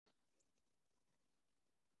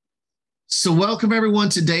So, welcome everyone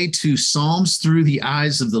today to Psalms Through the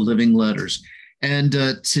Eyes of the Living Letters. And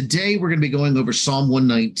today we're going to be going over Psalm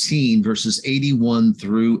 119, verses 81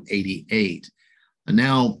 through 88. And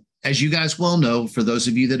now, as you guys well know, for those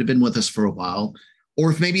of you that have been with us for a while,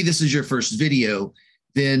 or if maybe this is your first video,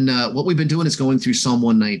 then what we've been doing is going through Psalm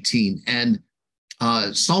 119. And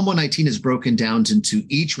Psalm 119 is broken down into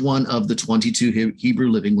each one of the 22 Hebrew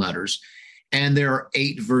living letters. And there are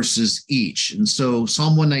 8 verses each. And so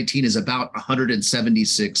Psalm 119 is about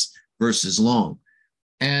 176 verses long.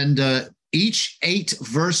 And each 8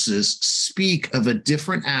 verses speak of a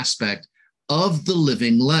different aspect of the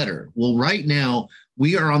living letter. Well, right now,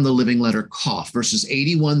 we are on the living letter Kaf. Verses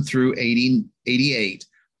 81 through 88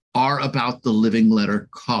 are about the living letter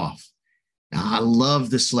Kaf. Now, I love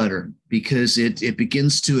this letter because it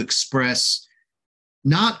begins to express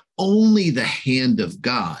not only the hand of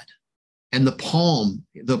God, and the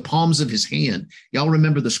palms of his hand. Y'all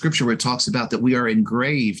remember the scripture where it talks about that we are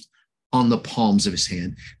engraved on the palms of his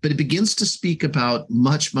hand, but it begins to speak about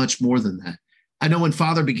much, much more than that. I know when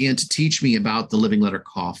Father began to teach me about the living letter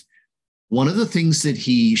Kaf, one of the things that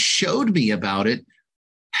he showed me about it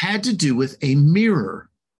had to do with a mirror.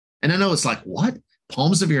 And I know it's like, what?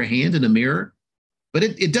 Palms of your hand in a mirror? But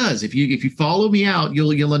it does. If you follow me out,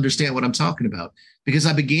 you'll understand what I'm talking about. Because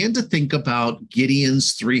I began to think about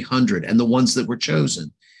Gideon's 300 and the ones that were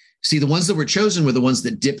chosen. See, the ones that were chosen were the ones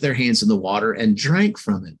that dipped their hands in the water and drank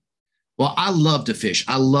from it. Well, I love to fish.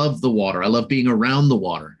 I love the water. I love being around the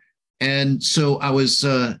water. And so I was,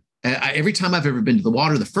 every time I've ever been to the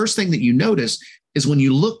water, the first thing that you notice is when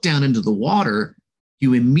you look down into the water,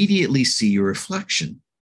 you immediately see your reflection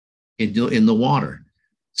in the water.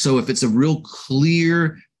 So if it's a real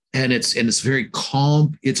clear and it's very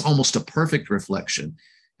calm, it's almost a perfect reflection.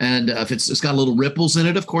 And if it's got little ripples in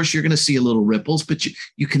it, of course, you're going to see a little ripples, but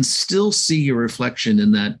you can still see your reflection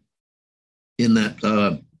in the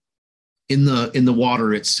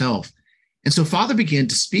water itself. And so Father began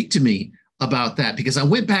to speak to me about that because I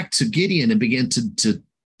went back to Gideon and began to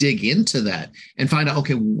dig into that and find out,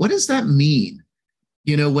 okay, what does that mean?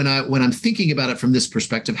 You know, when I'm thinking about it from this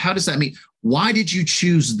perspective, how does that mean? Why did you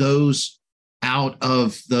choose those out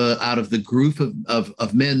of the group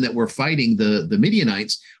of men that were fighting the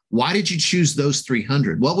Midianites? Why did you choose those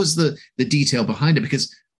 300? What was the detail behind it?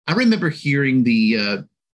 Because I remember hearing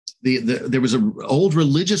there was an old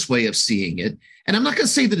religious way of seeing it, and I'm not going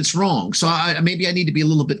to say that it's wrong. So maybe I need to be a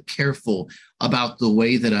little bit careful about the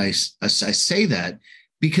way that I say that,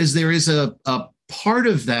 because there is a part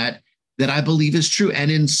of that I believe is true.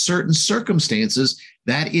 And in certain circumstances,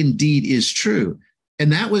 that indeed is true.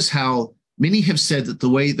 And that was how many have said that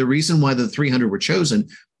the reason why the 300 were chosen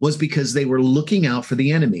was because they were looking out for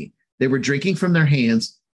the enemy. They were drinking from their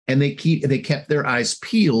hands and they kept their eyes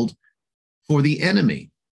peeled for the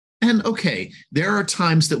enemy. And okay, there are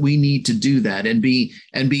times that we need to do that and be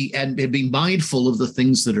mindful of the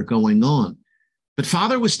things that are going on. But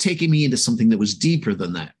Father was taking me into something that was deeper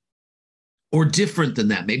than that. Or different than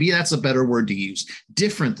that. Maybe that's a better word to use.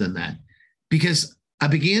 Different than that. Because I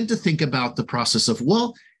began to think about the process of,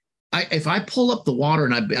 well, if I pull up the water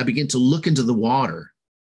and I begin to look into the water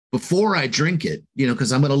before I drink it,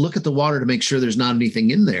 because I'm going to look at the water to make sure there's not anything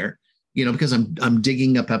in there, because I'm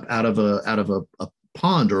digging up out of a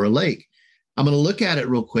pond or a lake. I'm going to look at it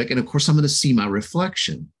real quick. And of course, I'm going to see my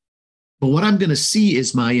reflection. But what I'm going to see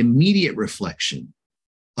is my immediate reflection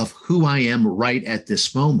of who I am right at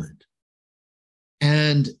this moment.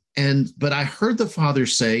 But I heard the Father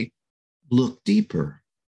say, look deeper.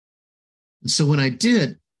 And so when I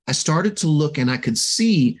did, I started to look and I could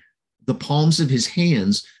see the palms of his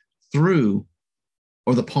hands or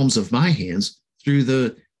the palms of my hands through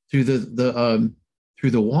the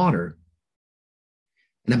water.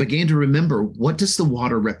 And I began to remember, what does the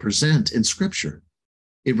water represent in Scripture?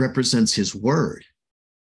 It represents his word.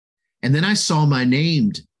 And then I saw my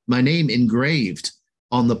name engraved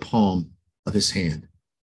on the palm of his hand.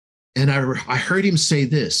 And I heard him say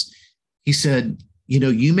this. He said,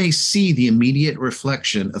 you may see the immediate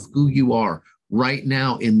reflection of who you are right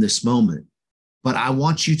now in this moment, but I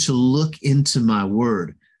want you to look into my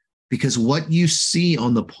word, because what you see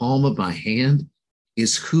on the palm of my hand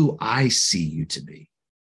is who I see you to be.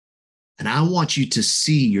 And I want you to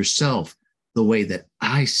see yourself the way that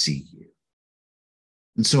I see you.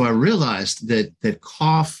 And so I realized that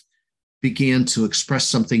Kaf began to express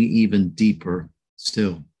something even deeper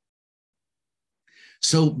still.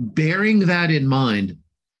 So bearing that in mind,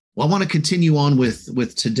 I want to continue on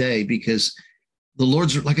with today, because the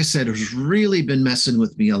Lord's, like I said, has really been messing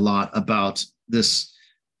with me a lot about this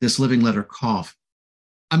living letter Kaf.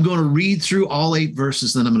 I'm going to read through all 8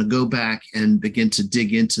 verses, then I'm going to go back and begin to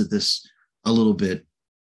dig into this a little bit.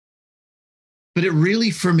 But it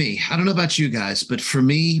really, for me, I don't know about you guys, but for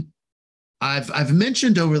me, I've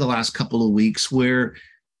mentioned over the last couple of weeks where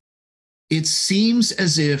it seems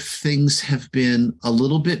as if things have been a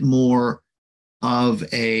little bit more of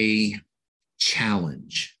a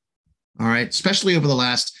challenge. All right, especially over the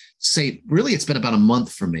last, say, really, it's been about a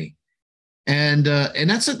month for me, and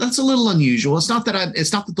that's a little unusual. It's not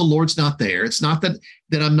that the Lord's not there. It's not that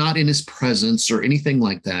I'm not in His presence or anything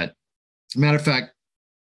like that. Matter of fact,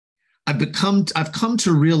 I've come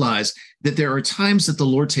to realize that there are times that the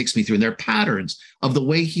Lord takes me through, and there are patterns of the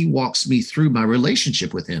way He walks me through my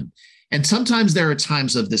relationship with Him. And sometimes there are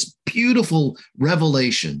times of this beautiful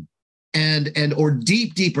revelation and or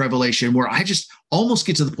deep revelation where I just almost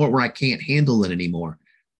get to the point where I can't handle it anymore.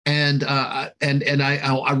 And I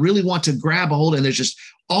really want to grab a hold, and there's just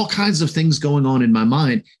all kinds of things going on in my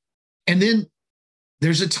mind. And then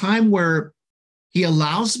there's a time where He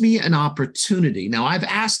allows me an opportunity. Now, I've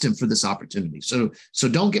asked Him for this opportunity. So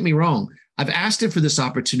don't get me wrong. I've asked Him for this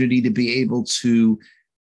opportunity to be able to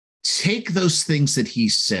take those things that He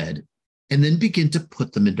said and then begin to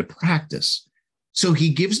put them into practice. So He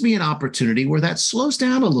gives me an opportunity where that slows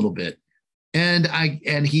down a little bit. And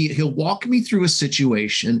he'll walk me through a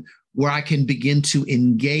situation where I can begin to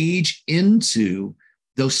engage into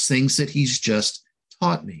those things that He's just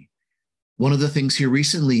taught me. One of the things here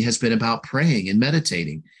recently has been about praying and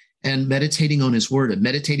meditating on His word and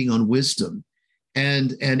meditating on wisdom.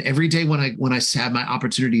 And every day when I have my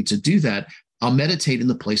opportunity to do that, I'll meditate in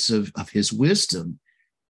the place of His wisdom.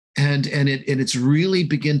 And it's really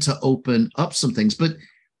begin to open up some things. But,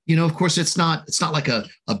 you know, of course, it's not like a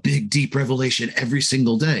big, deep revelation every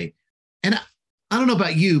single day. And I don't know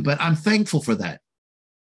about you, but I'm thankful for that.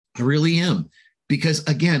 I really am. Because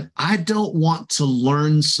again, I don't want to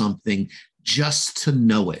learn something just to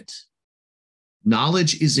know it.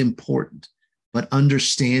 Knowledge is important, but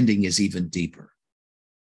understanding is even deeper.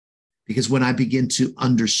 Because when I begin to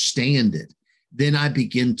understand it, then I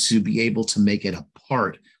begin to be able to make it a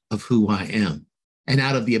part of who I am. And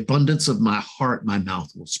out of the abundance of my heart, my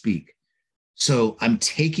mouth will speak. So I'm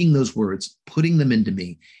taking those words, putting them into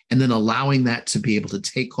me, and then allowing that to be able to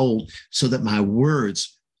take hold so that my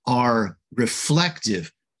words are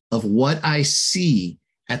reflective of what I see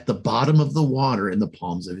at the bottom of the water in the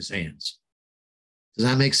palms of His hands. Does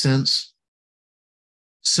that make sense?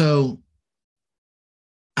 So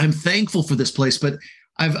I'm thankful for this place, but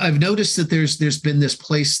I've noticed that there's been this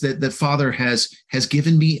place that Father has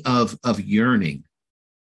given me of yearning.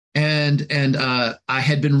 And I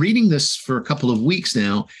had been reading this for a couple of weeks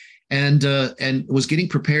now, and was getting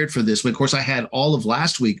prepared for this. But of course, I had all of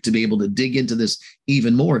last week to be able to dig into this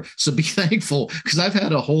even more. So be thankful, because I've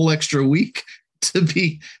had a whole extra week to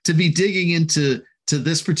be digging into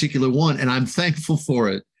this particular one, and I'm thankful for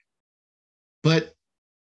it. But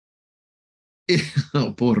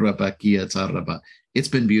it's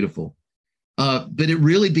been beautiful. But it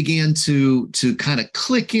really began to kind of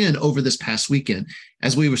click in over this past weekend,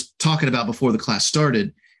 as we were talking about before the class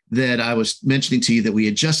started, that I was mentioning to you that we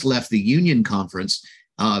had just left the Union Conference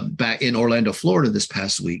back in Orlando, Florida this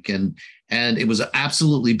past week. And it was an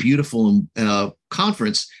absolutely beautiful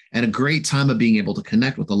conference and a great time of being able to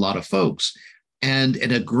connect with a lot of folks and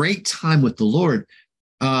a great time with the Lord.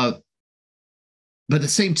 But at the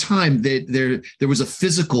same time, there was a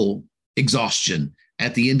physical exhaustion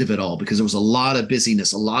at the end of it all, because there was a lot of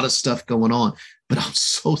busyness, a lot of stuff going on. But I'm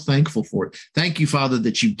so thankful for it. Thank you, Father,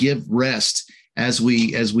 that you give rest as we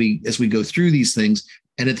go through these things.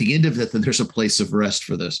 And at the end of it, that there's a place of rest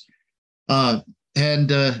for this. But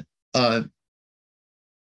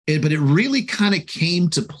it really kind of came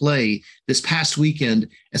to play this past weekend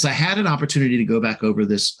as I had an opportunity to go back over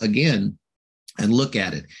this again and look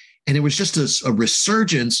at it. And it was just a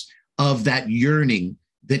resurgence of that yearning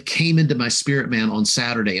that came into my spirit, man, on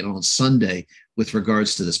Saturday and on Sunday with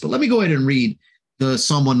regards to this. But let me go ahead and read the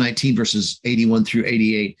Psalm 119, verses 81 through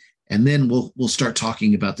 88, and then we'll start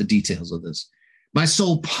talking about the details of this. My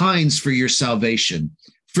soul pines for your salvation.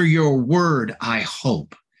 For your word, I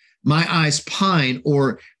hope. My eyes pine,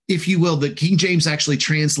 or if you will, the King James actually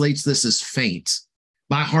translates this as faint.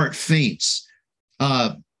 My heart faints,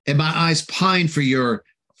 and my eyes pine for your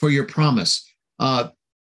promise,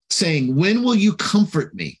 saying, when will you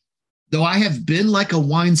comfort me? Though I have been like a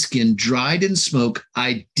wineskin dried in smoke,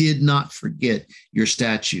 I did not forget your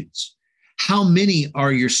statutes. How many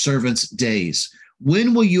are your servants' days?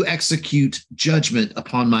 When will you execute judgment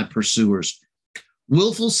upon my pursuers?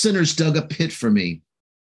 Willful sinners dug a pit for me,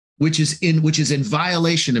 which is in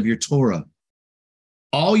violation of your Torah.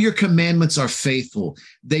 All your commandments are faithful.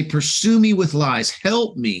 They pursue me with lies.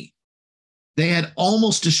 Help me. They had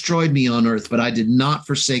almost destroyed me on earth, but I did not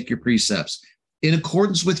forsake your precepts. In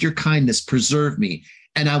accordance with your kindness, preserve me,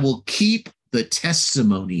 and I will keep the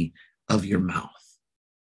testimony of your mouth.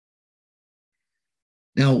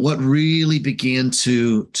 Now, what really began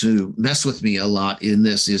to mess with me a lot in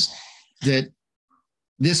this is that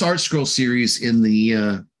this Art Scroll series in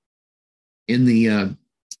the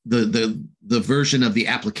version of the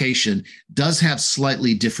application does have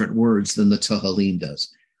slightly different words than the Tehillim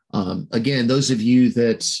does. Again, those of you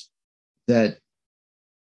that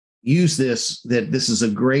use this, that this is a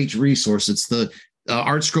great resource. It's the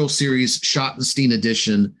Art Scroll series Schottenstein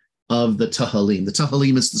edition of the Tehillim. The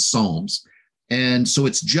Tehillim is the Psalms. And so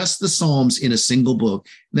it's just the Psalms in a single book.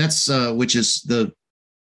 That's which is this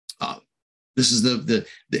is the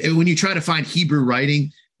when you try to find Hebrew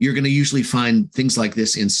writing, you're going to usually find things like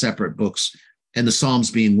this in separate books, and the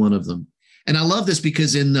Psalms being one of them. And I love this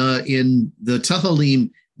because in the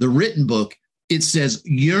Tehillim, the written book, it says,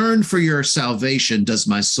 "Yearn for your salvation does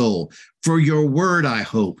my soul. For your word I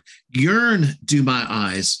hope. Yearn do my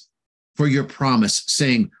eyes for your promise,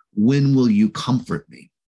 saying, when will you comfort me?"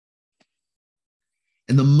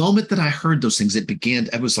 And the moment that I heard those things,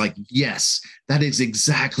 I was like, yes, that is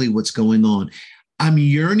exactly what's going on. I'm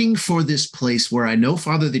yearning for this place where I know,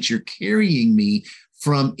 Father, that you're carrying me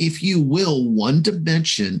from, if you will, one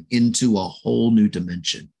dimension into a whole new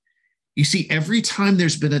dimension. You see, every time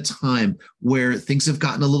there's been a time where things have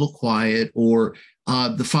gotten a little quiet, or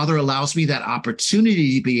the Father allows me that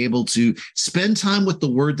opportunity to be able to spend time with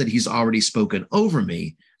the word that he's already spoken over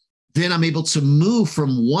me, then I'm able to move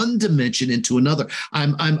from one dimension into another.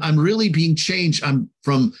 I'm really being changed. I'm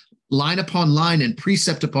from line upon line and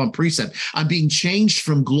precept upon precept. I'm being changed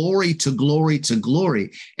from glory to glory to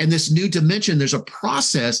glory. And this new dimension, there's a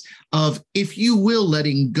process of, if you will,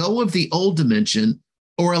 letting go of the old dimension,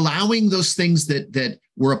 or allowing those things that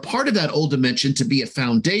were a part of that old dimension to be a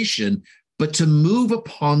foundation, but to move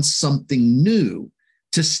upon something new,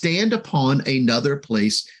 to stand upon another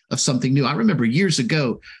place of something new. I remember years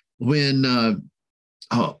ago, when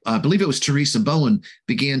I believe it was Teresa Bowen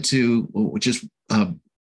began to, which is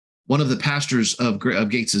one of the pastors of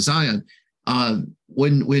Gates of Zion,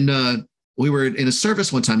 when we were in a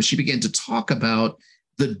service one time, she began to talk about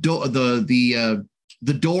the door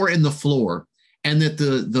in the floor, and that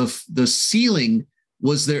the ceiling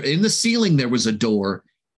was there. In the ceiling there was a door,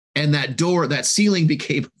 and that ceiling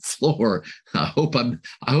became a floor. I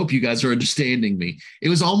hope you guys are understanding me. It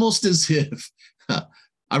was almost as if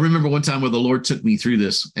I remember one time where the Lord took me through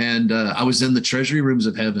this, and I was in the treasury rooms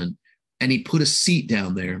of heaven, and he put a seat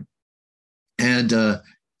down there, and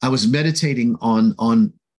I was meditating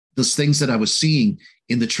on those things that I was seeing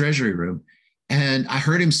in the treasury room, and I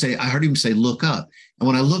heard him say, "Look up." And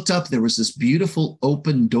when I looked up, there was this beautiful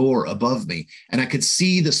open door above me, and I could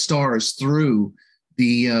see the stars through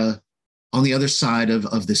the on the other side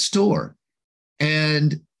of this door,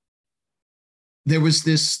 and there's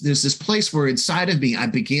this place where inside of me I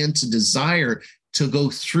began to desire to go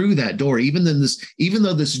through that door, even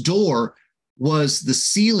though this door was the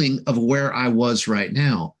ceiling of where I was right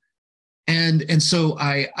now. And so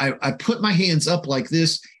I put my hands up like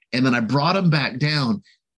this, and then I brought them back down,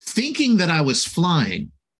 thinking that I was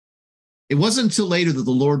flying. It wasn't until later that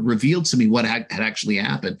the Lord revealed to me what had actually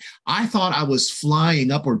happened. I thought I was flying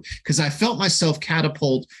upward because I felt myself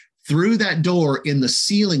catapult through that door in the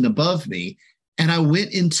ceiling above me. And I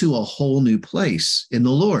went into a whole new place in the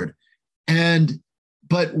Lord.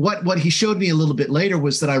 But what he showed me a little bit later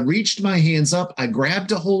was that I reached my hands up, I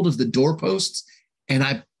grabbed a hold of the doorposts, and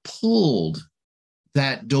I pulled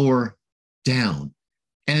that door down.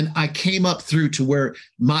 And I came up through to where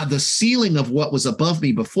the ceiling of what was above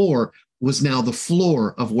me before was now the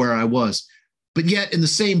floor of where I was. But yet in the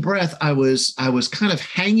same breath, I was kind of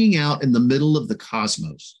hanging out in the middle of the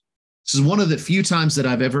cosmos. This is one of the few times that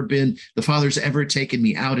I've ever been, the Father's ever taken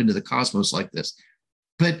me out into the cosmos like this.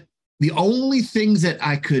 But the only thing that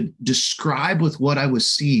I could describe with what I was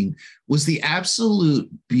seeing was the absolute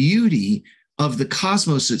beauty of the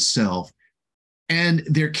cosmos itself. And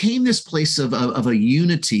there came this place of a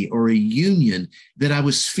unity or a union that I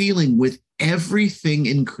was feeling with everything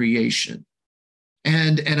in creation.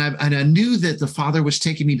 And I knew that the Father was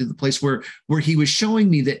taking me to the place where he was showing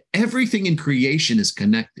me that everything in creation is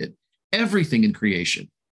connected. Everything in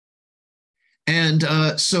creation. And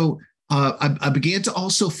so I began to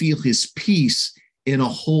also feel his peace in a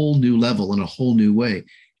whole new level, in a whole new way.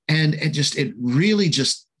 And it really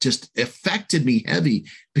just affected me heavy,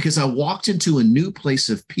 because I walked into a new place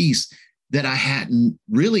of peace that I hadn't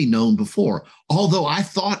really known before. Although I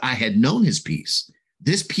thought I had known his peace,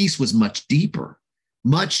 this peace was much deeper,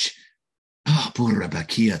 much,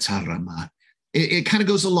 it kind of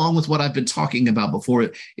goes along with what I've been talking about before.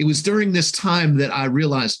 It was during this time that I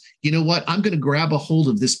realized, you know what, I'm going to grab a hold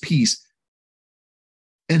of this piece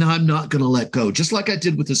and I'm not going to let go, just like I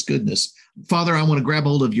did with this goodness. Father, I want to grab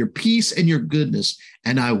hold of your peace and your goodness,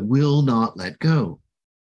 and I will not let go.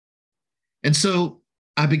 And so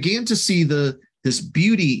I began to see this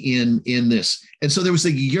beauty in this. And so there was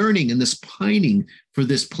a yearning and this pining for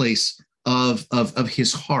this place of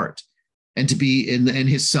his heart and to be in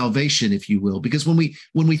his salvation, if you will. Because when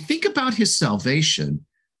we think about his salvation,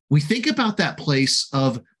 we think about that place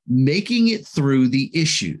of making it through the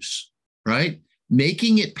issues, right?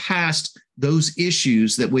 Making it past those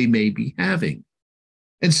issues that we may be having.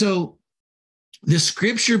 And so the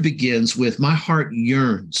scripture begins with, my heart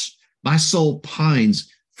yearns, my soul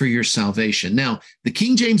pines for your salvation. Now, the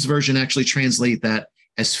King James Version actually translate that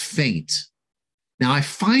as faint. Now, I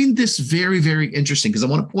find this very, very interesting because I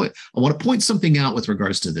want to point something out with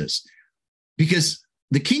regards to this, because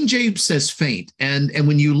the King James says faint. And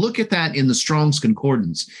when you look at that in the Strong's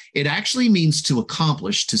Concordance, it actually means to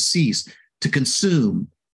accomplish, to cease, to consume,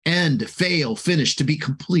 end, fail, finish, to be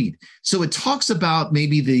complete. So it talks about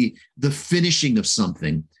maybe the finishing of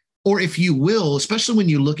something, or if you will, especially when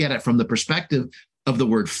you look at it from the perspective of the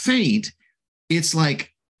word faint, it's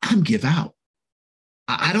like, I'm give out.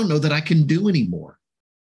 I don't know that I can do anymore.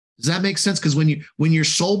 Does that make sense? Because when your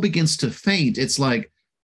soul begins to faint, it's like,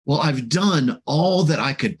 well, I've done all that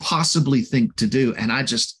I could possibly think to do, and I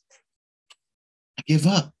give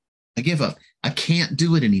up. I give up. I can't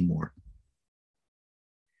do it anymore.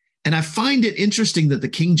 And I find it interesting that the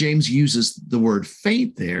King James uses the word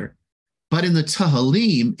faint there, but in the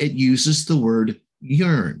Tehillim, it uses the word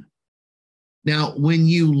yearn. Now, when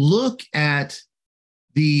you look at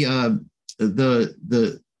the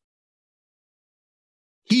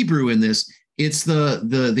Hebrew in this, it's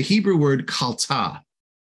the Hebrew word kalta.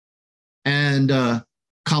 And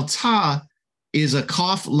kalta is a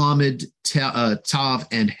kaf, lamed, tav,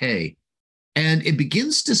 and hey. And it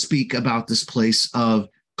begins to speak about this place of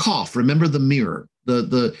kaf. Remember the mirror,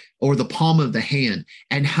 or the palm of the hand,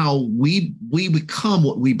 and how we become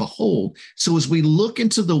what we behold. So as we look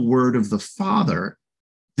into the word of the Father,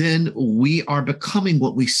 then we are becoming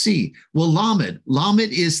what we see. Well,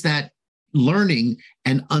 lamed is that learning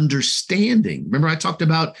and understanding. Remember, I talked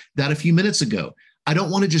about that a few minutes ago. I don't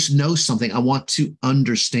want to just know something. I want to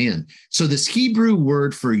understand. So this Hebrew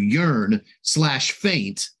word for yearn /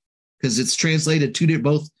 faint, because it's translated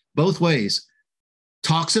both ways,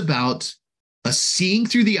 talks about a seeing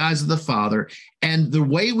through the eyes of the Father, and the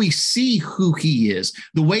way we see who he is,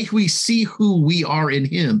 the way we see who we are in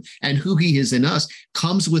him and who he is in us,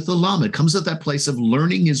 comes with the lamed, comes at that place of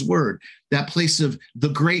learning his word, that place of the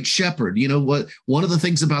great shepherd. You know what? One of the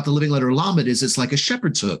things about the living letter lamed is it's like a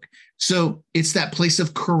shepherd's hook. So it's that place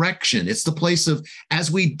of correction. It's the place of,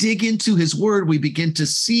 as we dig into his word, we begin to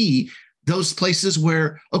see those places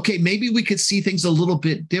where, okay, maybe we could see things a little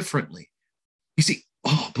bit differently. You see,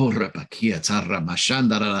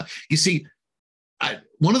 you see,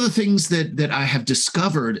 one of the things that I have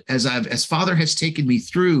discovered as Father has taken me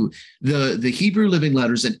through the Hebrew living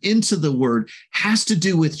letters and into the word has to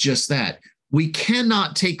do with just that. We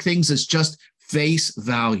cannot take things as just face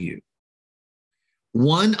value.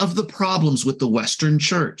 One of the problems with the Western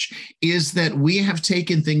church is that we have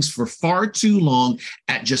taken things for far too long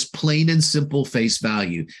at just plain and simple face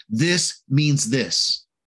value. This means this.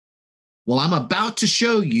 Well, I'm about to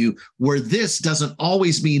show you where this doesn't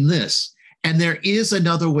always mean this. And there is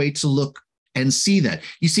another way to look and see that.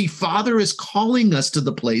 You see, Father is calling us to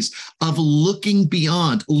the place of looking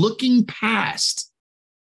beyond, looking past,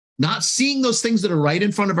 not seeing those things that are right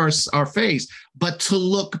in front of our face, but to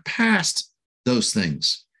look past those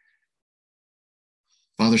things.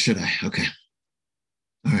 Father, should I? Okay.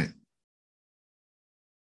 All right.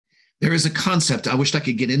 There is a concept I wished I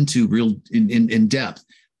could get into real in depth,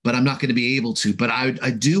 but I'm not going to be able to. But I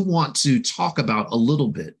do want to talk about a little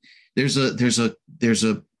bit. There's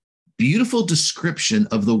a beautiful description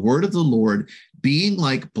of the word of the Lord being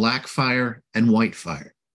like black fire and white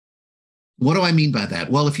fire. What do I mean by that?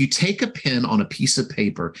 Well, if you take a pen on a piece of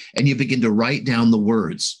paper and you begin to write down the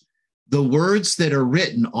words that are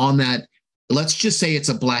written on that, let's just say it's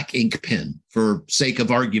a black ink pen for sake of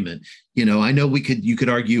argument. You know, I know you could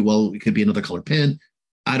argue, well, it could be another color pen.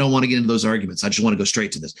 I don't want to get into those arguments. I just want to go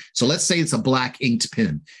straight to this. So let's say it's a black inked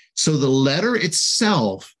pen. So the letter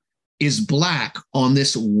itself is black on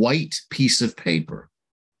this white piece of paper.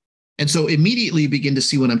 And so immediately you begin to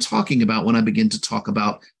see what I'm talking about when I begin to talk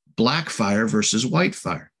about black fire versus white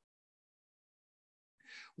fire.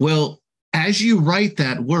 Well, as you write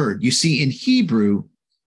that word, you see in Hebrew,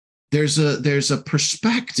 there's a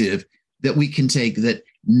perspective that we can take, that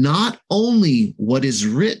not only what is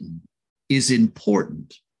written is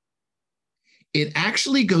important, it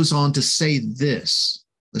actually goes on to say this,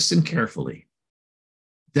 listen carefully,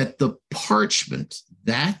 that the parchment,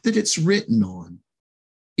 that it's written on,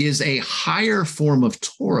 is a higher form of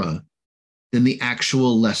Torah than the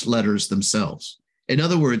actual letters themselves. In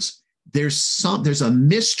other words, there's a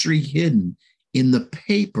mystery hidden in the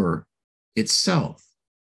paper itself.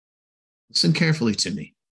 Listen carefully to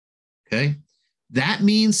me, okay? That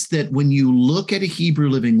means that when you look at a Hebrew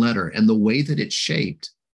living letter and the way that it's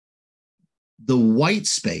shaped, the white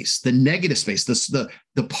space, the negative space, the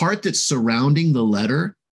part that's surrounding the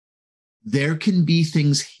letter, there can be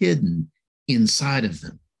things hidden inside of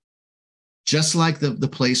them. Just like the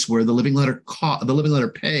place where the living letter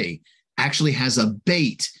pei actually has a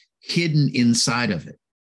bait hidden inside of it.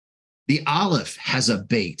 The aleph has a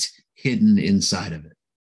bait hidden inside of it.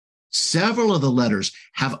 Several of the letters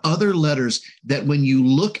have other letters that when you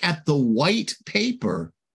look at the white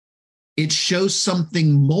paper, it shows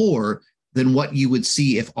something more than what you would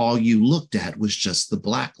see if all you looked at was just the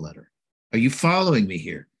black letter. Are you following me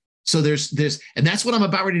here? So there's, and that's what I'm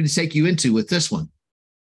about ready to take you into with this one.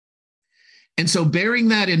 And so bearing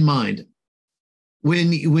that in mind,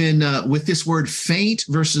 when with this word faint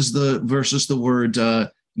versus the word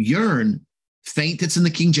yearn, faint that's in the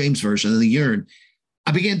King James Version and the yearn,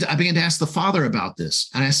 I began to ask the Father about this.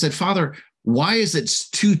 And I said, Father, why is it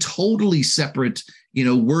two totally separate,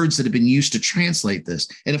 words that have been used to translate this?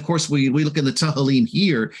 And of course, we look in the Tehillim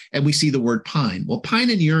here and we see the word pine. Well, pine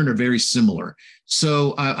and yearn are very similar.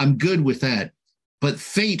 So I'm good with that. But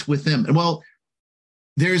faint with them. And well,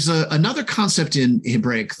 there's another concept in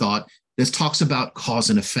Hebraic thought that talks about cause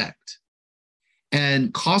and effect.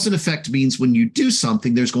 And cause and effect means when you do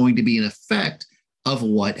something, there's going to be an effect of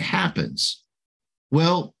what happens.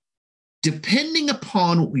 Well, depending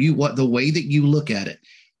upon the way that you look at it,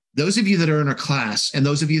 those of you that are in our class and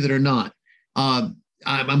those of you that are not, I'm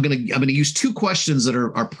going to use two questions that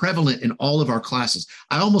are prevalent in all of our classes.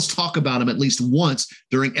 I almost talk about them at least once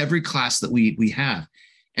during every class that we have.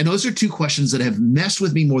 And those are two questions that have messed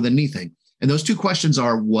with me more than anything. And those two questions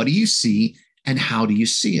are, what do you see and how do you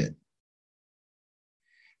see it?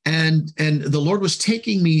 And the Lord was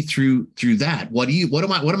taking me through that. What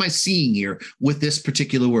am I seeing here with this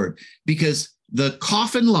particular word? Because the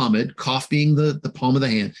Kaf and Lamed, Kaf being the palm of the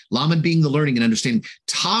hand, Lamed being the learning and understanding,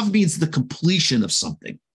 Tav means the completion of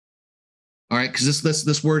something. All right, because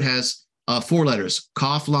this word has 4 letters,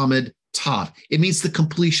 Kaf, Lamed, Tav. It means the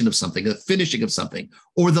completion of something, the finishing of something,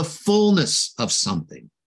 or the fullness of something.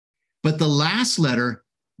 But the letter,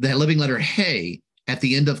 the living letter He at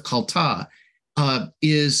the end of Kalta,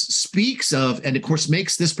 speaks of, and of course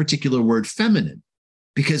makes this particular word feminine,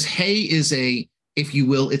 because He is if you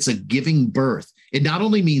will, it's a giving birth. It not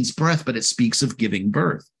only means breath, but it speaks of giving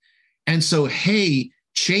birth. And so He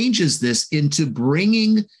changes this into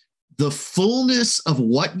bringing the fullness of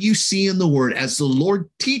what you see in the word as the Lord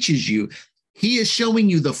teaches you. He is showing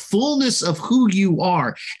you the fullness of who you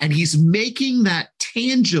are, and He's making that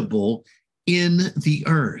tangible in the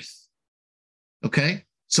earth. Okay?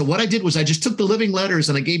 So what I did was I just took the living letters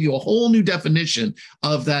and I gave you a whole new definition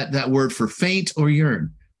of that word for faint or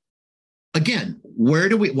yearn. Again,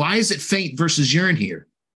 why is it faint versus yearn here?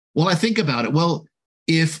 Well, I think about it. Well,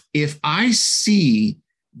 if I see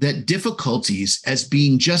that difficulties as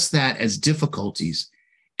being just that, as difficulties,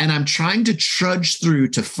 and I'm trying to trudge through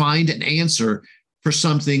to find an answer for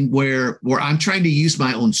something where I'm trying to use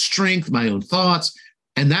my own strength, my own thoughts,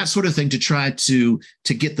 and that sort of thing to try to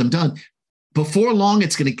get them done, before long,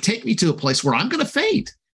 it's going to take me to a place where I'm going to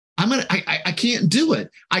faint. I can't do it.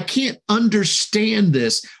 I can't understand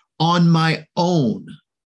this on my own.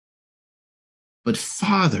 But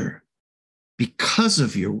Father, because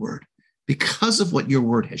of your word, because of what your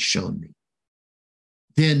word has shown me,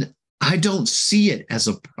 then I don't see it as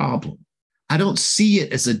a problem. I don't see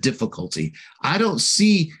it as a difficulty. I don't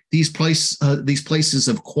see these places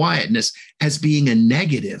of quietness as being a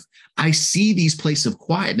negative. I see these places of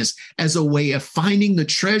quietness as a way of finding the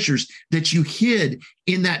treasures that you hid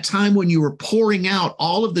in that time when you were pouring out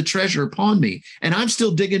all of the treasure upon me. And I'm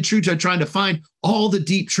still digging through to trying to find all the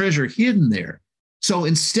deep treasure hidden there. So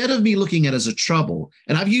instead of me looking at it as a trouble,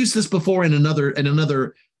 and I've used this before in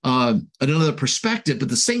another perspective, but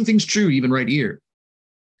the same thing's true even right here,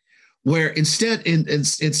 where instead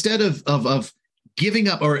of giving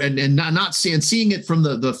up and not seeing it from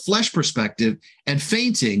the flesh perspective and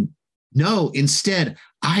fainting, No, instead,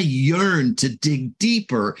 I yearn to dig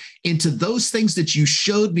deeper into those things that you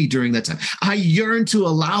showed me during that time. I yearn to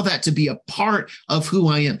allow that to be a part of who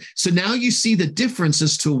I am. So now you see the difference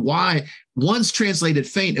as to why one's translated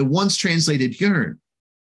faint and one's translated yearn.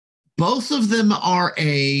 Both of them are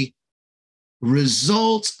a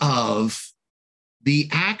result of the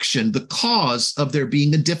action, the cause of there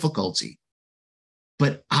being a difficulty.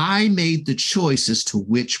 But I made the choice as to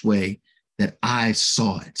which way that I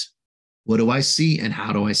saw it. What do I see and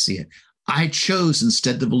how do I see it? I chose,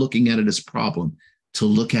 instead of looking at it as a problem, to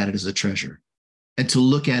look at it as a treasure and to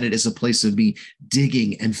look at it as a place of me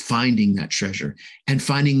digging and finding that treasure and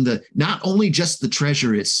finding not only just the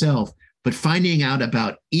treasure itself, but finding out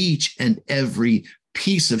about each and every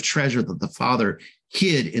piece of treasure that the Father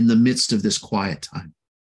hid in the midst of this quiet time.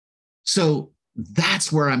 So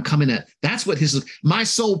that's where I'm coming at. That's what my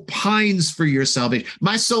soul pines for your salvation.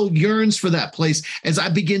 My soul yearns for that place as I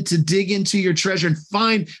begin to dig into your treasure and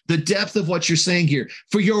find the depth of what you're saying here.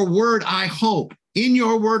 For your word, I hope. In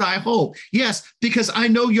your word, I hope. Yes, because I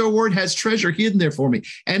know your word has treasure hidden there for me.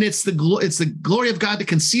 And it's the glory of God to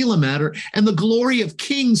conceal a matter and the glory of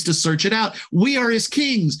kings to search it out. We are his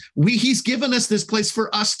kings. He's given us this place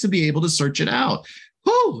for us to be able to search it out.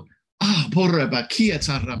 Whoo!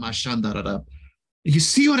 You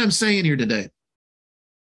see what I'm saying here today?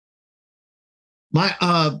 My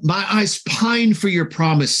eyes pine for your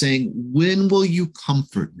promise, saying, when will you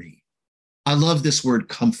comfort me? I love this word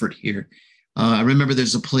comfort here. I remember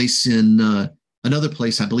there's a place in another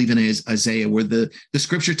place, I believe in Isaiah, where the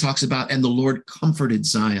scripture talks about, and the Lord comforted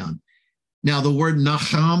Zion. Now, the word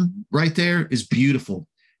Nacham right there is beautiful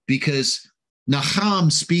because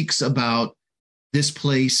Nacham speaks about this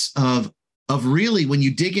place of really, when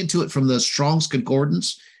you dig into it from the Strong's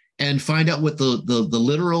Concordance and find out what the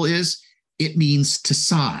literal is, it means to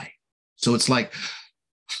sigh. So it's like,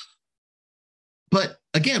 but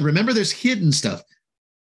again, remember there's hidden stuff.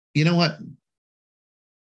 You know what?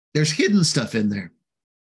 There's hidden stuff in there.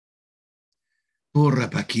 And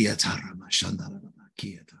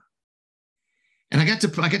I got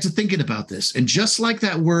to thinking about this. And just like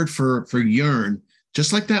that word for yearn,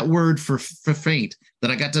 just like that word for faint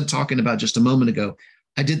that I got to talking about just a moment ago,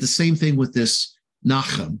 I did the same thing with this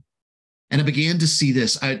Nacham. And I began to see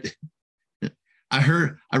this. I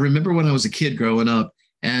remember when I was a kid growing up,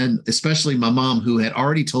 and especially my mom, who had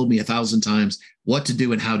already told me 1,000 times what to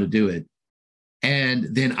do and how to do it.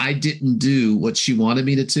 And then I didn't do what she wanted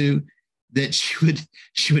me to do, that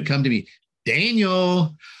she would come to me,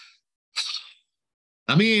 Daniel,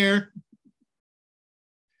 I'm here.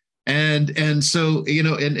 And so, you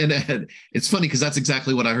know, and it's funny because that's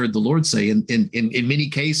exactly what I heard the Lord say in many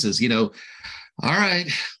cases, you know, all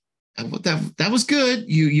right, that was good.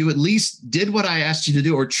 You at least did what I asked you to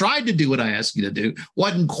do, or tried to do what I asked you to do.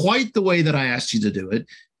 Wasn't quite the way that I asked you to do it.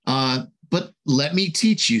 But let me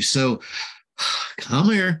teach you. So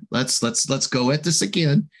come here, let's go at this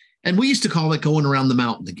again. And we used to call it going around the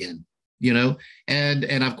mountain again. You know, and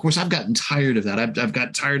of course, I've gotten tired of that. I've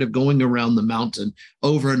got tired of going around the mountain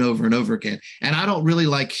over and over and over again. And I don't really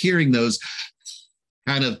like hearing those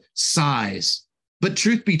kind of sighs. But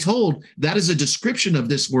truth be told, that is a description of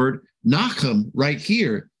this word Nacham right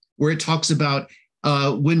here, where it talks about,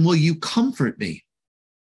 when will you comfort me?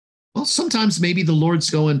 Well, sometimes maybe the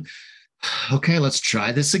Lord's going, okay, let's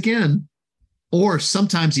try this again. Or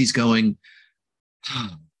sometimes he's going,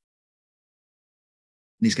 and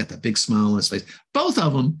he's got that big smile on his face. Both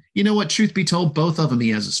of them, you know what, truth be told, both of them,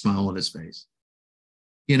 he has a smile on his face.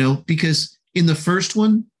 You know, because in the first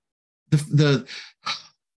one,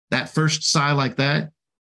 that first sigh like that,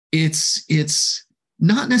 it's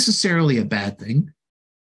not necessarily a bad thing,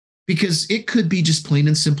 because it could be just plain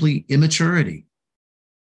and simply immaturity.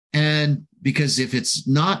 And because if it's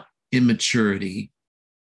not immaturity,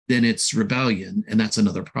 then it's rebellion, and that's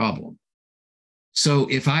another problem. So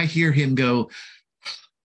if I hear him go,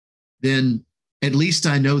 then at least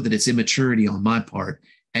I know that it's immaturity on my part.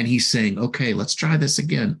 And he's saying, okay, let's try this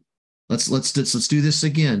again. Let's do this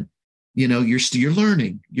again. You know, you're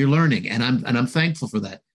learning, and I'm thankful for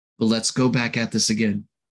that. But let's go back at this again.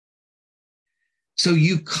 So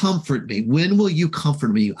you comfort me. When will you comfort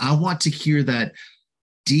me? I want to hear that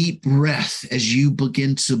deep breath as you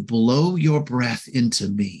begin to blow your breath into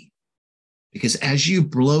me. Because as you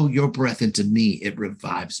blow your breath into me, it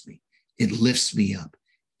revives me. It lifts me up.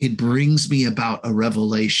 It brings me about a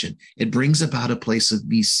revelation. It brings about a place of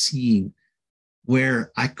me seeing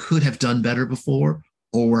where I could have done better before,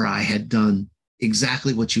 or where I had done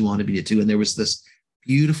exactly what you wanted me to do. And there was this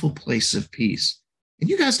beautiful place of peace. And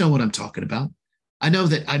you guys know what I'm talking about. I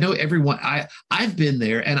know everyone, I've been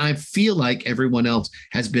there, and I feel like everyone else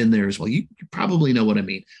has been there as well. You probably know what I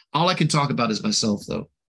mean. All I can talk about is myself, though,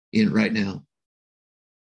 in right now.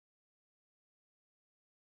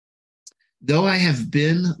 Though I have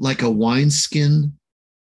been like a wineskin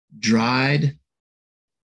dried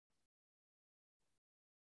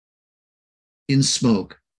in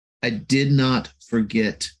smoke, I did not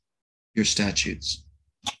forget your statutes.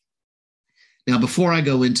 Now, before I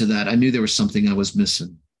go into that, I knew there was something I was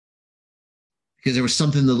missing, because there was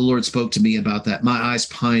something that the Lord spoke to me about that. My eyes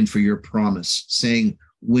pined for your promise, saying,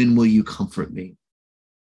 when will you comfort me?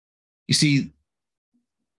 You see,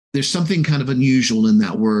 there's something kind of unusual in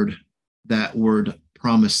that word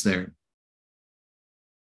promise there.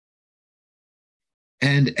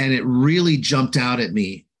 And it really jumped out at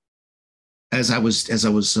me as I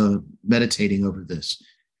was meditating over this.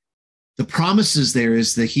 The promises there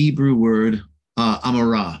is the Hebrew word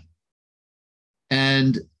amarah,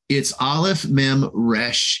 and it's Aleph, Mem,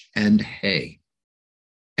 Resh, and Hey.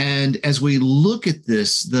 And as we look at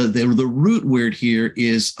this, the root word here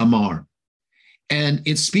is Amar, and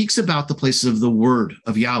it speaks about the place of the word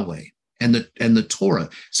of Yahweh and the Torah.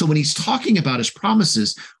 So when he's talking about his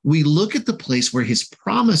promises, we look at the place where his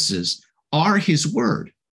promises are his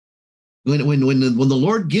word. When the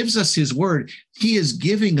Lord gives us his word, he is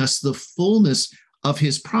giving us the fullness of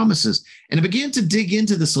his promises. And I began to dig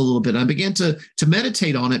into this a little bit. I began to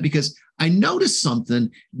meditate on it, because I noticed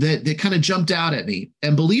something that kind of jumped out at me.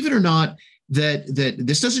 And believe it or not, that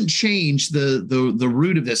this doesn't change the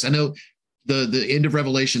root of this. I know the end of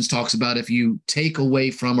Revelations talks about if you take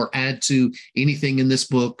away from or add to anything in this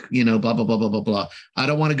book, blah, blah, blah, blah, blah, blah. I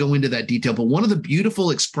don't want to go into that detail, but one of the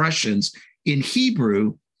beautiful expressions in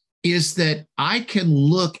Hebrew is that I can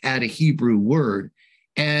look at a Hebrew word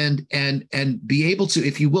and be able to,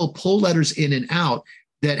 if you will, pull letters in and out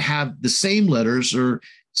that have the same letters or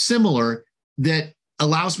similar, that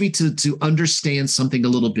allows me to understand something a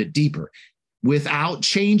little bit deeper without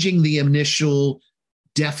changing the initial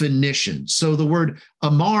definition. So the word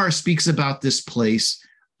Amar speaks about this place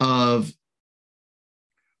of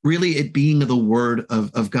really it being the word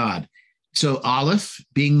of God. So Aleph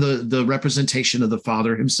being the representation of the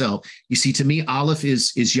Father himself. You see, to me, Aleph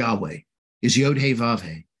is Yahweh, is Yod He Vav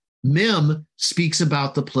He. Mem speaks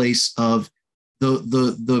about the place of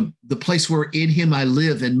the place where in him I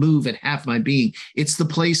live and move and have my being. It's the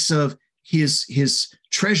place of his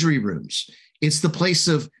treasury rooms. It's the place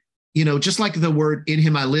of, just like the word in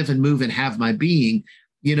him I live and move and have my being,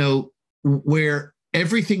 where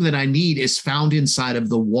everything that I need is found inside of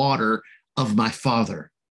the water of my Father.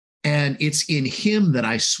 And it's in him that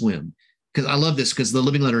I swim. Because I love this, because the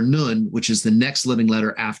living letter Nun, which is the next living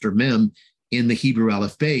letter after Mem in the Hebrew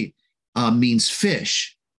Aleph Bet, means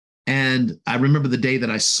fish. And I remember the day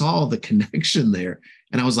that I saw the connection there,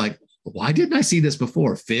 and I was like, why didn't I see this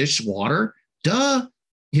before? Fish, water, duh.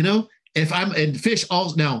 And fish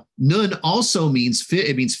also, now Nun also means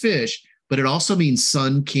it means fish, but it also means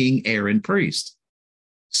son, king, heir, and priest.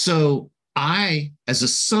 So I, as a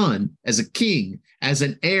son, as a king, as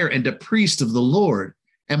an heir and a priest of the Lord,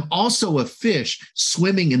 am also a fish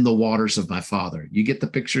swimming in the waters of my Father. You get the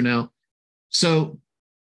picture now? So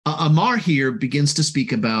Amar here begins to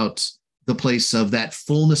speak about the place of that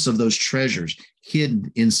fullness of those treasures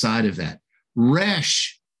hidden inside of that.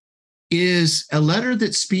 Resh is a letter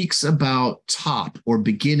that speaks about top or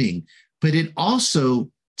beginning, but it also,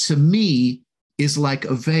 to me, is like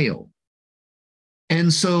a veil.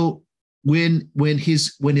 And so when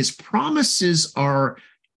his promises are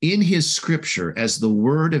in his scripture as the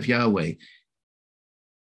word of Yahweh,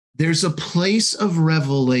 there's a place of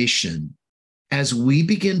revelation as we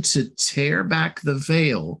begin to tear back the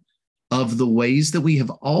veil of the ways that we have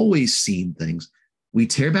always seen things. We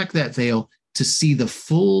tear back that veil to see the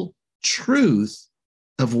full truth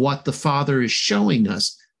of what the Father is showing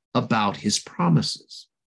us about his promises.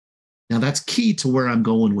 Now, that's key to where I'm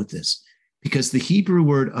going with this, because the Hebrew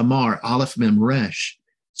word Amar, Aleph Mem Resh,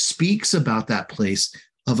 speaks about that place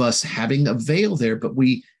of us having a veil there. But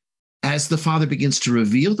we, as the Father begins to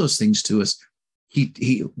reveal those things to us,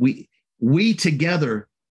 we together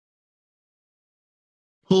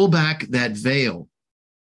pull back that veil.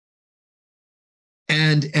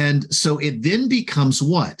 And so it then becomes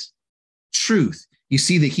what? Truth. You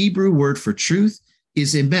see, the Hebrew word for truth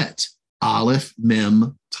is emet, Aleph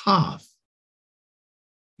Mem Tav.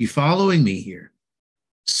 You following me here?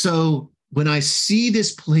 So when I see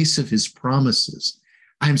this place of his promises,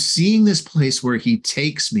 I'm seeing this place where he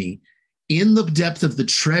takes me in the depth of the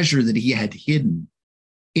treasure that he had hidden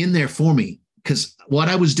in there for me. Because what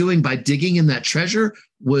I was doing by digging in that treasure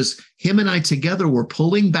was him and I together were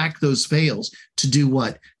pulling back those veils to do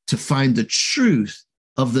what? To find the truth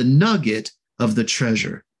of the nugget of the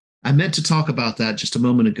treasure. I meant to talk about that just a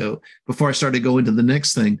moment ago before I started to go into the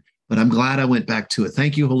next thing, but I'm glad I went back to it.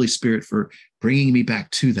 Thank you, Holy Spirit, for bringing me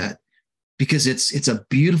back to that, because it's a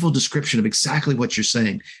beautiful description of exactly what you're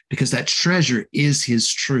saying, because that treasure is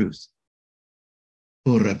his truth.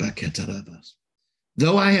 Though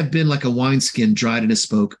I have been like a wineskin dried in a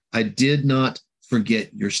smoke, I did not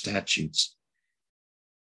forget your statutes.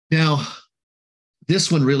 Now,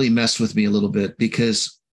 this one really messed with me a little bit,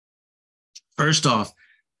 because first off,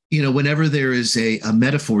 whenever there is a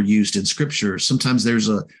metaphor used in scripture, sometimes there's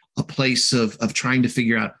a place of trying to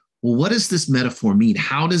figure out, well, what does this metaphor mean?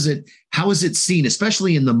 How is it seen,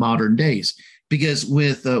 especially in the modern days? Because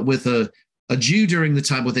with a Jew during the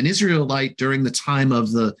time, with an Israelite during the time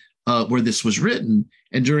of the where this was written,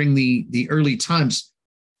 and during the early times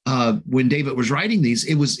when David was writing these,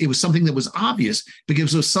 it was something that was obvious,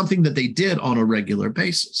 because it was something that they did on a regular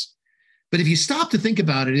basis. But if you stop to think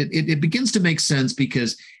about it, it begins to make sense,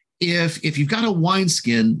 because if you've got a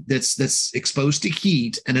wineskin that's exposed to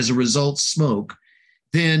heat and as a result smoke,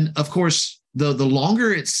 then of course the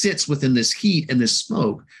longer it sits within this heat and this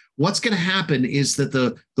smoke, what's going to happen is that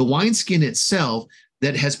the wineskin itself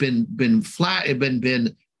that has been flat,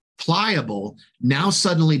 been pliable, now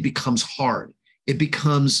suddenly becomes hard. It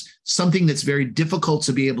becomes something that's very difficult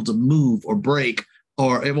to be able to move or break,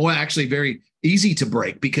 or actually very easy to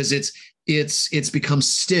break, because it's become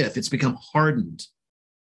stiff, it's become hardened.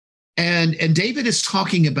 And David is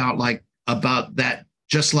talking about that,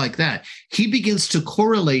 just like that. He begins to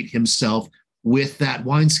correlate himself with that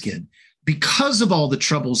wineskin. Because of all the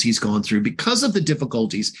troubles he's gone through, because of the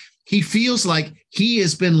difficulties, he feels like he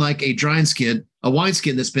has been like a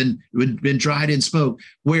wineskin that's been dried in smoke,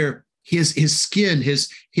 where his skin,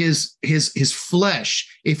 his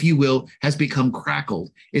flesh, if you will, has become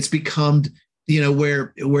crackled. It's become,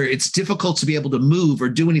 where it's difficult to be able to move or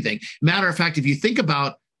do anything. Matter of fact, if you think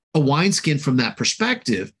about a wineskin from that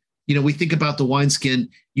perspective, we think about the wineskin,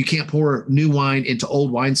 you can't pour new wine into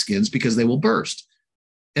old wineskins because they will burst.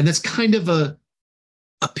 And that's kind of a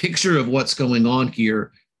picture of what's going on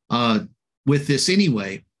here with this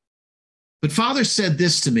anyway. But Father said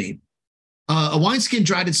this to me: a wineskin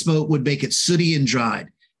dried in smoke would make it sooty and dried.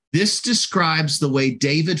 This describes the way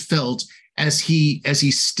David felt as he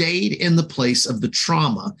stayed in the place of the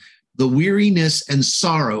trauma, the weariness and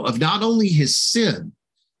sorrow of not only his sin,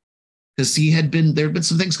 because there had been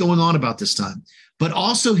some things going on about this time, but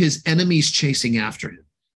also his enemies chasing after him.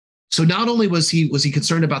 So not only was he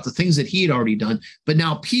concerned about the things that he had already done, but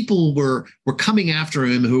now people were coming after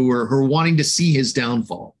him who were wanting to see his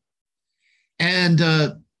downfall. And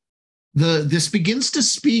this begins to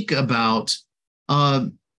speak about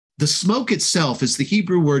the smoke itself is the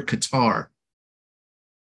Hebrew word qatar.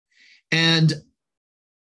 And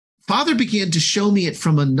Father began to show me it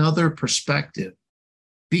from another perspective,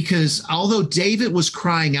 because although David was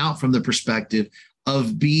crying out from the perspective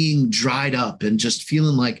of being dried up and just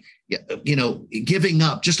feeling like, giving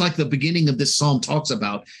up, just like the beginning of this psalm talks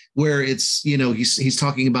about, where it's, he's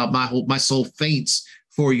talking about my soul faints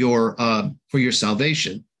for your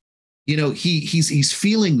salvation. He's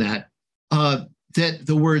feeling that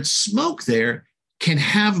the word smoke there can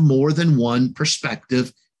have more than one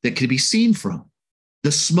perspective that could be seen from.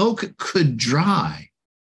 The smoke could dry,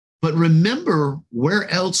 but remember where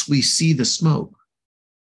else we see the smoke.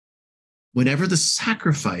 Whenever the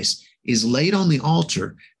sacrifice is laid on the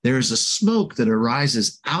altar, there is a smoke that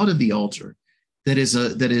arises out of the altar that is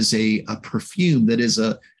a perfume, that is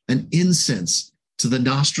an incense to the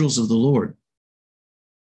nostrils of the Lord.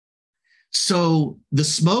 So the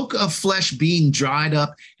smoke of flesh being dried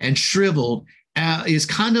up and shriveled is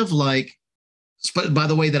kind of like, by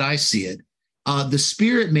the way that I see it, the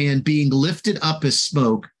spirit man being lifted up as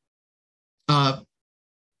smoke. There's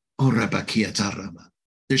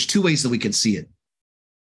two ways that we can see it: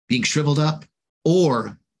 being shriveled up,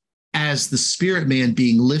 or as the spirit man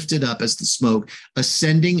being lifted up as the smoke,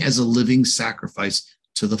 ascending as a living sacrifice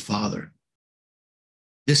to the Father.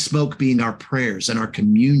 This smoke being our prayers and our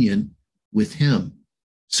communion with him.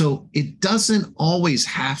 So it doesn't always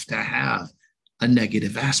have to have a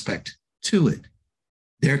negative aspect to it.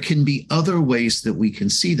 There can be other ways that we can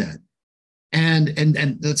see that. And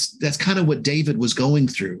that's kind of what David was going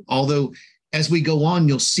through. Although as we go on,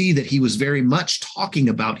 you'll see that he was very much talking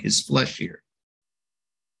about his flesh here.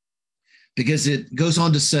 Because it goes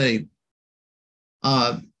on to say,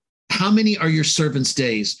 how many are your servants'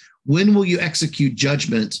 days? When will you execute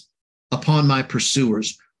judgment upon my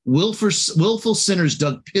pursuers? Willful sinners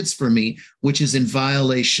dug pits for me, which is in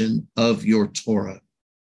violation of your Torah.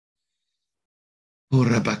 He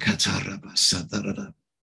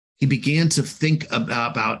began to think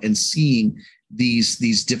about and seeing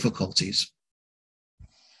these difficulties.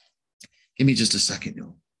 Give me just a second,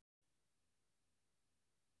 y'all.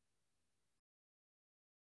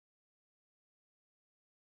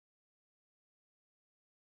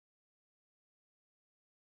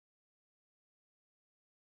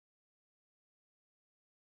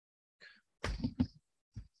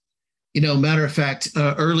 Matter of fact,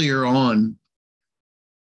 earlier on,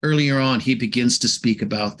 he begins to speak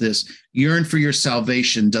about this. Yearn for your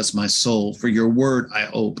salvation does my soul, for your word I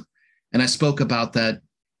hope. And I spoke about that.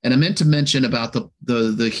 And I meant to mention about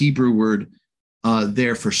the Hebrew word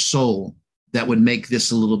there for soul that would make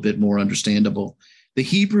this a little bit more understandable. The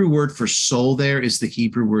Hebrew word for soul there is the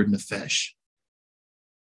Hebrew word nephesh.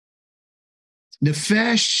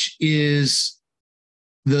 Nephesh is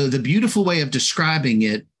the beautiful way of describing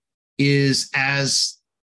it is as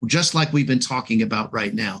just like we've been talking about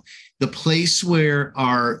right now, the place where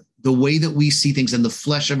the way that we see things in the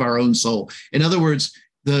flesh of our own soul. In other words,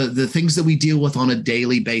 the things that we deal with on a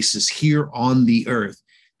daily basis here on the earth.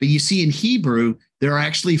 But you see, in Hebrew, there are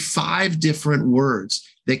actually 5 different words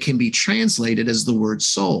that can be translated as the word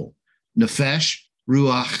soul: nephesh,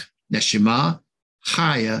 ruach, neshama,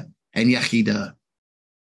 chaya, and yachida.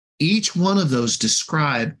 Each one of those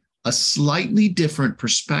describe a slightly different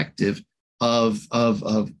perspective of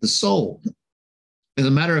the soul. As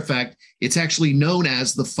a matter of fact, it's actually known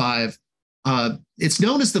as the 5. It's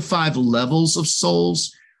known as the 5 levels of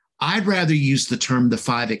souls. I'd rather use the term the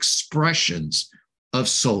 5 expressions of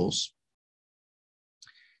souls.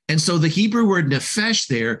 And so the Hebrew word nephesh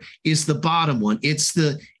there is the bottom one. It's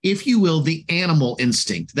the, if you will, the animal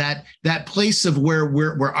instinct, that place of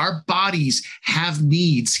where our bodies have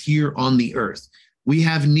needs here on the earth. We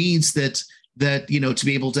have needs that to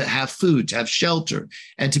be able to have food, to have shelter,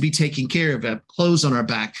 and to be taken care of, have clothes on our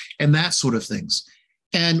back, and that sort of things.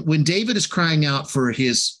 And when David is crying out for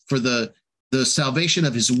the salvation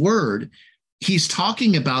of his word, he's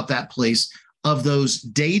talking about that place of those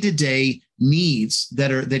day-to-day needs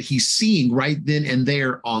that he's seeing right then and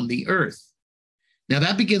there on the earth. Now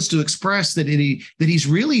that begins to express that he's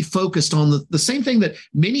really focused on the same thing that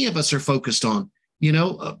many of us are focused on.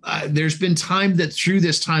 There's been time that through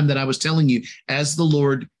this time that I was telling you, as the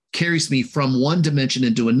Lord carries me from one dimension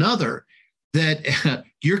into another, that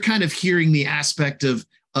you're kind of hearing the aspect of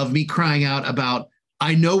me crying out about,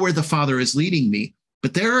 I know where the Father is leading me,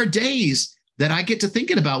 but there are days that I get to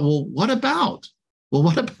thinking about, what about?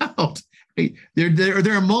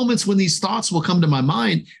 There are moments when these thoughts will come to my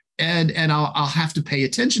mind, and I'll have to pay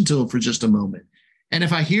attention to them for just a moment. And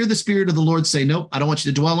if I hear the Spirit of the Lord say, nope, I don't want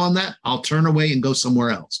you to dwell on that, I'll turn away and go somewhere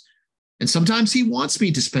else. And sometimes he wants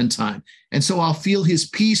me to spend time. And so I'll feel his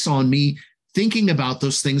peace on me thinking about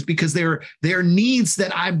those things, because they're needs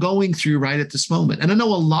that I'm going through right at this moment. And I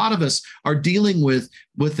know a lot of us are dealing with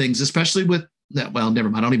things, especially with that. Well, never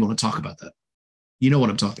mind. I don't even want to talk about that. You know what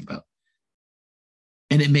I'm talking about.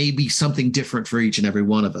 And it may be something different for each and every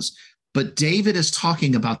one of us. But David is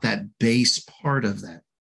talking about that base part of that.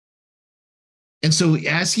 And so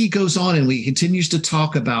as he goes on and he continues to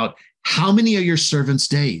talk about, how many are your servants'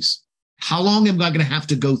 days? How long am I going to have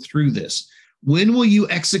to go through this? When will you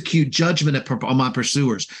execute judgment on my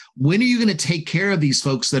pursuers? When are you going to take care of these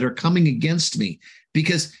folks that are coming against me?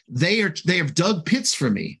 Because they have dug pits for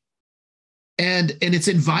me. And it's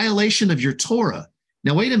in violation of your Torah.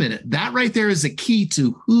 Now, wait a minute. That right there is a key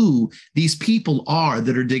to who these people are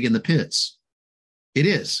that are digging the pits. It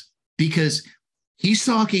is, because he's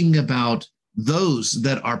talking about those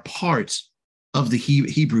that are part of the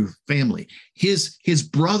Hebrew family, his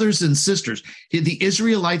brothers and sisters, the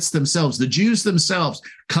Israelites themselves, the Jews themselves,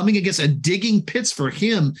 coming against and digging pits for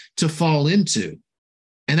him to fall into.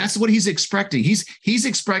 And that's what he's expecting. He's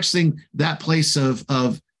expressing that place of,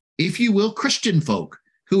 if you will, Christian folk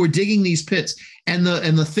who are digging these pits. And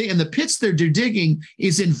the pits they're digging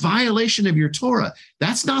is in violation of your Torah.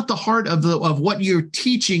 That's not the heart of what you're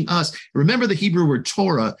teaching us. Remember, the Hebrew word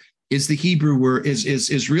Torah is the Hebrew word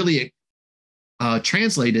is really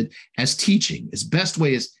translated as teaching. Its best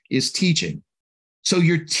way is teaching. So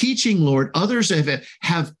you're teaching, Lord. Others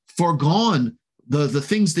have foregone the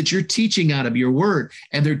things that you're teaching out of your word,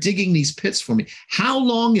 and they're digging these pits for me. How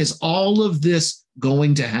long is all of this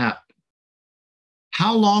going to happen?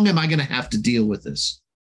 How long am I going to have to deal with this?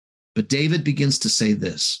 But David begins to say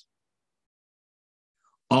this: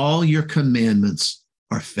 all your commandments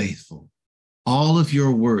are faithful. All of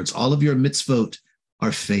your words, all of your mitzvot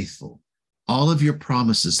are faithful. All of your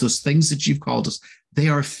promises, those things that you've called us, they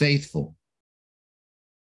are faithful.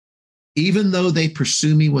 Even though they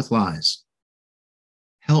pursue me with lies,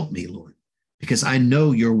 help me, Lord, because I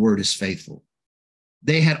know your word is faithful.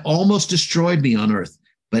 They had almost destroyed me on earth,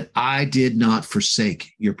 but I did not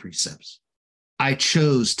forsake your precepts. I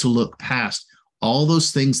chose to look past all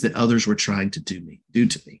those things that others were trying to do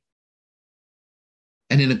to me.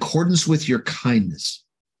 And in accordance with your kindness,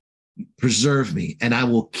 preserve me, and I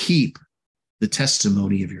will keep the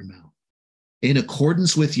testimony of your mouth. In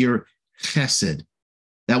accordance with your chesed,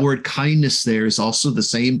 that word kindness there is also the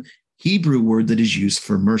same Hebrew word that is used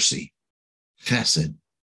for mercy, chesed.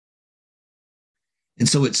 And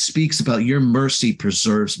so it speaks about your mercy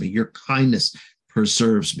preserves me, your kindness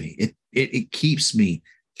preserves me. It keeps me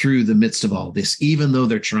through the midst of all this, even though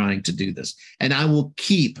they're trying to do this. And I will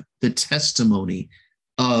keep the testimony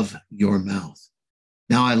of your mouth.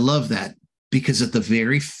 Now, I love that, because at the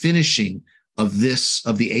very finishing of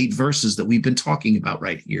the 8 verses that we've been talking about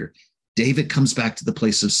right here, David comes back to the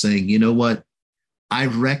place of saying, you know what? I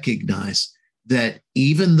recognize that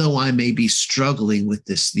even though I may be struggling with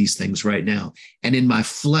these things right now, and in my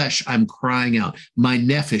flesh, I'm crying out, my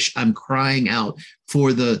nephesh, I'm crying out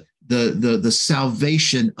for the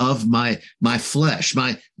salvation of my flesh,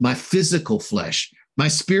 my physical flesh. My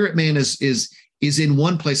spirit man is in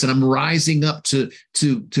one place, and I'm rising up to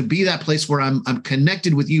be that place where I'm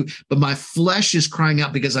connected with you. But my flesh is crying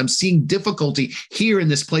out because I'm seeing difficulty here in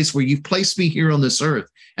this place where you've placed me here on this earth,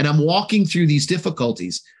 and I'm walking through these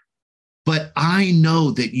difficulties. But I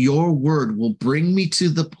know that your word will bring me to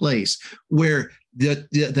the place where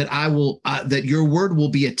that your word will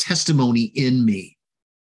be a testimony in me.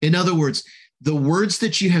 In other words, the words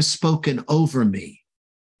that you have spoken over me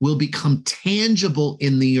will become tangible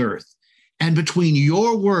in the earth. And between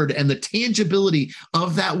your word and the tangibility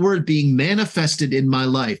of that word being manifested in my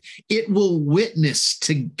life, it will witness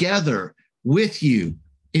together with you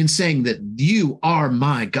in saying that you are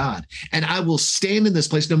my God. And I will stand in this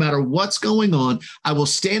place, no matter what's going on, I will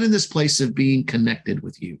stand in this place of being connected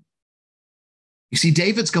with you. You see,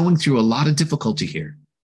 David's going through a lot of difficulty here.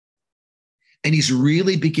 And he's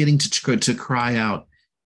really beginning to cry out.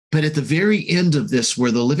 But at the very end of this,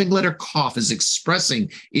 where the living letter Qaf is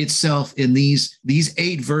expressing itself in these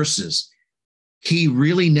 8 verses, he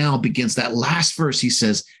really now begins that last verse. He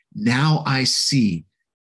says, now I see,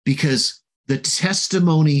 because the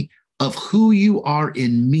testimony of who you are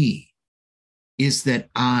in me is that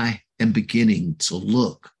I am beginning to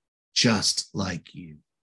look just like you.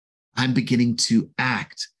 I'm beginning to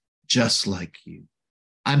act just like you.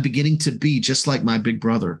 I'm beginning to be just like my big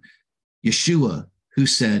brother, Yeshua, who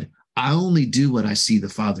said, I only do what I see the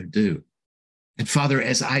Father do. And Father,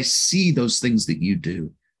 as I see those things that you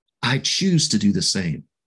do, I choose to do the same.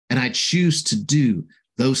 And I choose to do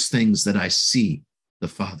those things that I see the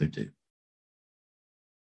Father do.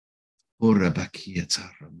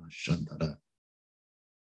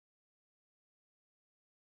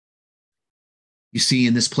 You see,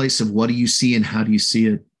 in this place of what do you see and how do you see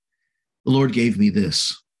it, the Lord gave me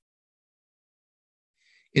this.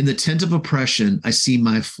 In the tent of oppression, I see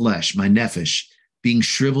my flesh, my nephesh, being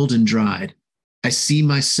shriveled and dried. I see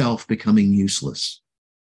myself becoming useless.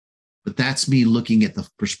 But that's me looking at the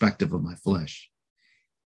perspective of my flesh.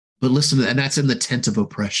 But listen to that, and that's in the tent of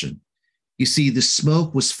oppression. You see, the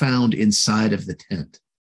smoke was found inside of the tent.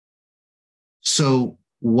 So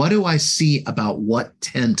what do I see about what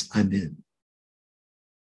tent I'm in?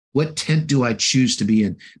 What tent do I choose to be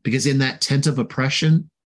in? Because in that tent of oppression,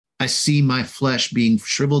 I see my flesh being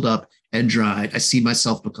shriveled up and dried. I see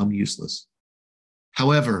myself become useless.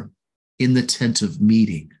 However, in the tent of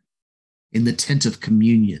meeting, in the tent of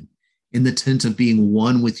communion, in the tent of being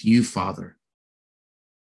one with you, Father,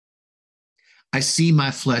 I see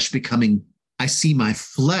my flesh,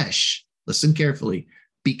 listen carefully,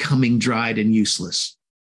 becoming dried and useless.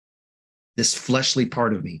 This fleshly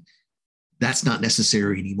part of me, that's not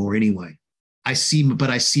necessary anymore anyway. I see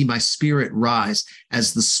my spirit rise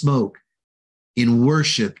as the smoke in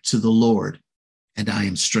worship to the Lord, and I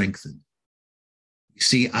am strengthened. You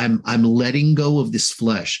see, I'm letting go of this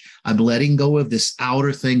flesh. I'm letting go of this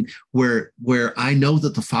outer thing where I know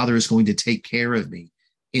that the Father is going to take care of me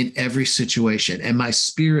in every situation. And my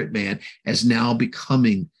spirit man is now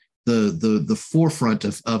becoming the forefront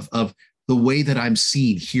of the way that I'm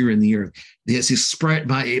seen here in the earth. The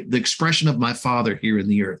expression of my Father here in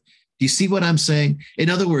the earth. Do you see what I'm saying? In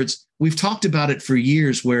other words, we've talked about it for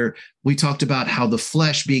years, where we talked about how the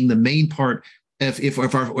flesh being the main part. If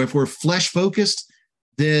we're flesh focused,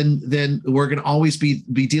 then we're going to always be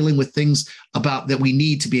dealing with things about that we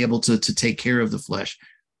need to be able to take care of the flesh.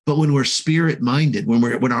 But when we're spirit minded,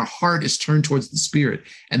 when our heart is turned towards the spirit,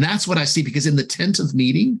 and that's what I see, because in the tent of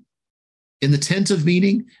meeting, in the tent of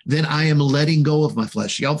meeting, then I am letting go of my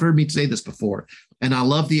flesh. Y'all have heard me say this before, and I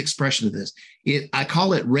love the expression of this. I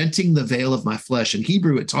call it renting the veil of my flesh. In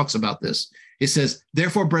Hebrew, it talks about this. It says,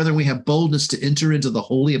 therefore, brethren, we have boldness to enter into the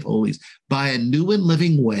Holy of Holies by a new and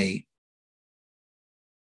living way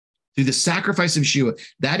through the sacrifice of Yeshua.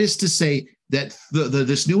 That is to say that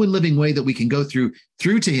this new and living way that we can go through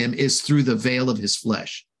to him is through the veil of his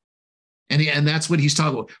flesh. And that's what he's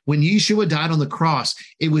talking about. When Yeshua died on the cross,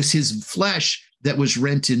 it was his flesh that was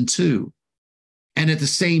rent in two. And at the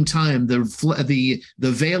same time, the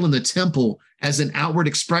veil in the temple, as an outward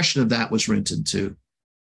expression of that, was rent in two.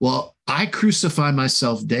 Well, I crucify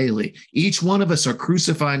myself daily. Each one of us are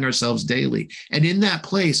crucifying ourselves daily. And in that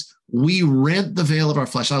place, we rent the veil of our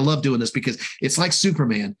flesh. I love doing this because it's like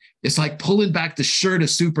Superman. It's like pulling back the shirt of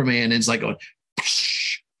Superman, and it's like going,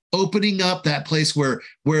 opening up that place where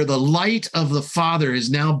the light of the Father is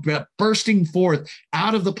now bursting forth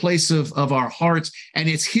out of the place of our hearts. And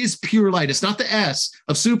it's his pure light. It's not the S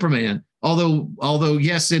of Superman, although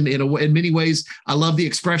yes, in many ways, I love the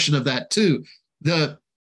expression of that too.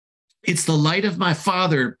 It's the light of my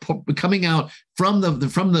Father coming out from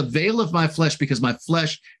the veil of my flesh, because my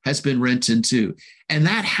flesh has been rent in two. And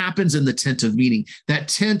that happens in the tent of meeting, that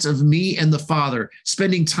tent of me and the Father,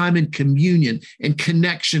 spending time in communion and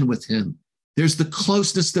connection with him. There's the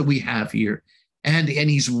closeness that we have here. And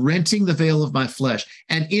he's renting the veil of my flesh.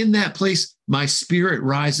 And in that place, my spirit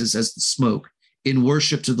rises as the smoke in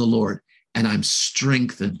worship to the Lord, and I'm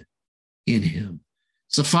strengthened in him.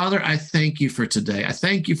 So, Father, I thank you for today. I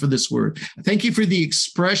thank you for this word. I thank you for the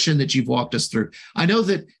expression that you've walked us through. I know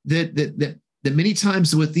that many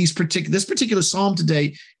times with this particular psalm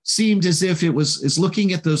today seemed as if it is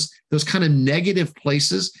looking at those kind of negative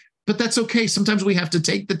places, but that's okay. Sometimes we have to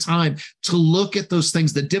take the time to look at those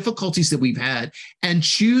things, the difficulties that we've had, and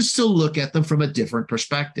choose to look at them from a different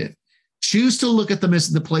perspective. Choose to look at them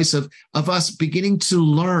as the place of us beginning to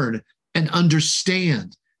learn and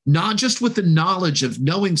understand, not just with the knowledge of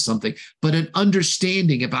knowing something, but an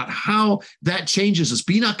understanding about how that changes us.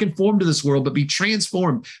 Be not conformed to this world, but be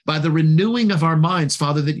transformed by the renewing of our minds,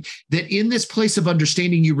 Father, that in this place of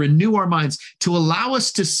understanding, you renew our minds to allow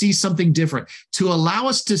us to see something different, to allow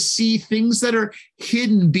us to see things that are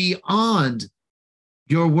hidden beyond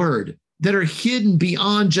your word, that are hidden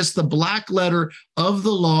beyond just the black letter of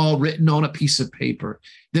the law written on a piece of paper.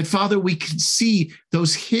 That, Father, we can see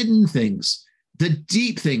those hidden things, the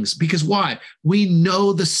deep things, because why? We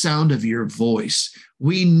know the sound of your voice.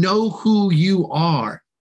 We know who you are.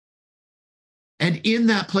 And in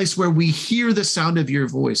that place where we hear the sound of your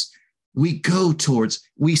voice, we go towards,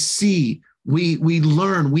 we see, we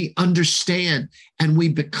learn, we understand, and we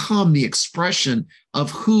become the expression of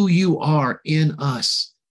who you are in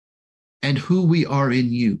us and who we are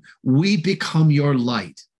in you. We become your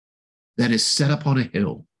light that is set up on a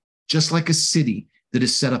hill, just like a city that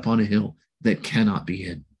is set up on a hill that cannot be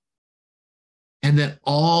hidden. And that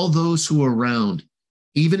all those who are around,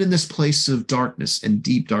 even in this place of darkness and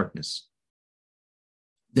deep darkness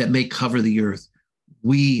that may cover the earth,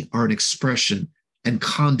 we are an expression and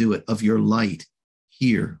conduit of your light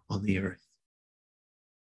here on the earth.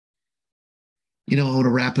 You know, I want to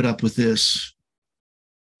wrap it up with this.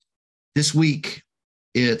 This week,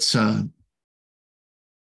 it's in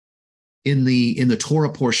the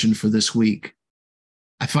Torah portion for this week.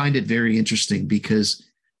 I find it very interesting because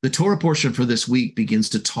the Torah portion for this week begins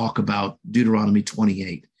to talk about Deuteronomy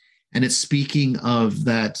 28. And it's speaking of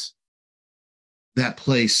that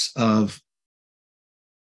place of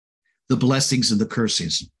the blessings and the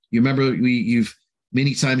cursings. You remember you've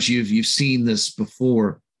many times you've seen this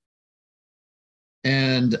before.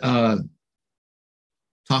 And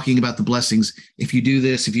talking about the blessings, if you do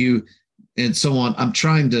this, and so on. I'm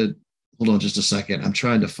trying to, hold on just a second. I'm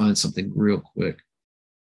trying to find something real quick,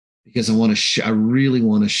 because I really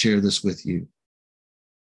want to share this with you.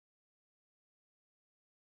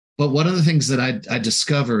 But one of the things that I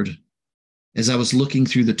discovered as I was looking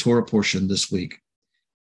through the Torah portion this week,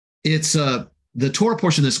 it's the Torah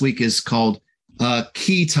portion this week is called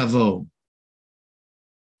Ki Tavo.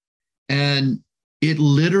 And it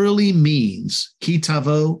literally means, Ki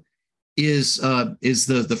Tavo is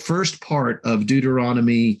the first part of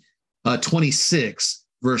Deuteronomy 26,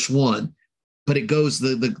 verse 1. But it goes,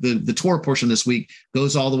 the Torah portion this week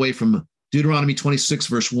goes all the way from Deuteronomy 26,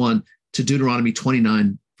 verse 1 to Deuteronomy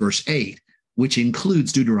 29, verse 8, which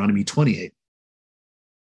includes Deuteronomy 28.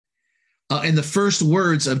 And the first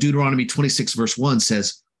words of Deuteronomy 26, verse 1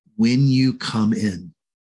 says, when you come in.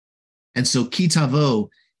 And so Ki Tavo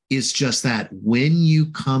is just that, when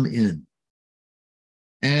you come in.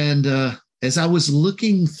 And as I was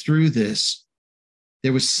looking through this,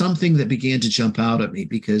 there was something that began to jump out at me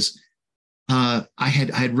because I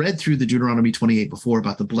had read through the Deuteronomy 28 before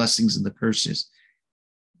about the blessings and the curses.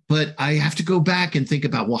 But I have to go back and think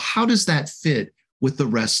about, well, how does that fit with the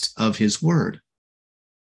rest of his word?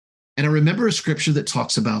 And I remember a scripture that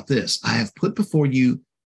talks about this. I have put before you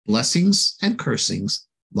blessings and cursings,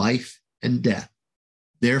 life and death.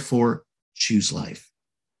 Therefore, choose life.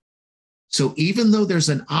 So even though there's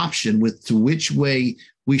an option to which way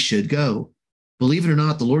we should go, believe it or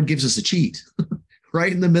not, the Lord gives us a cheat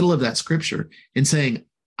right in the middle of that scripture and saying,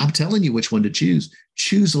 I'm telling you which one to choose.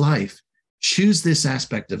 Choose life. Choose this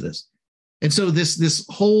aspect of this. And so this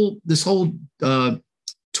whole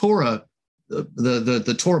Torah,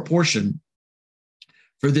 the Torah portion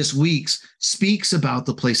for this week's speaks about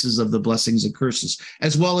the places of the blessings and curses,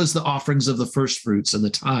 as well as the offerings of the first fruits and the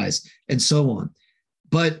tithes and so on.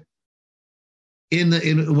 But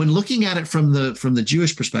when looking at it from the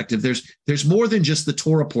Jewish perspective, there's more than just the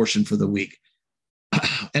Torah portion for the week.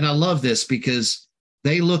 And I love this because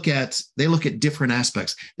they look at different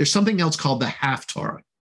aspects. There's something else called the Haftarah.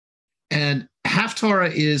 And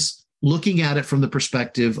Haftarah is looking at it from the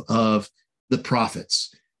perspective of the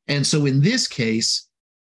prophets. And so in this case,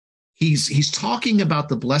 he's talking about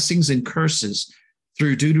the blessings and curses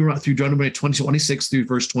through Deuteronomy 26 through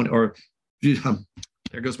verse 20, or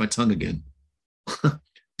there goes my tongue again.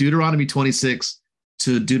 Deuteronomy 26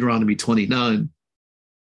 to Deuteronomy 29,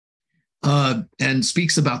 and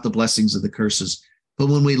speaks about the blessings and the curses. But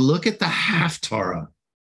when we look at the Haftarah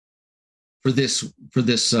for this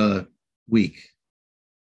week,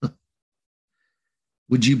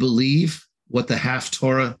 would you believe what the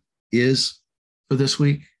Haftarah is for this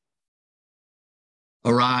week?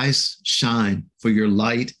 Arise, shine, for your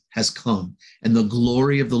light has come, and the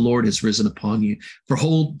glory of the Lord has risen upon you. For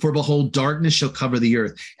behold, darkness shall cover the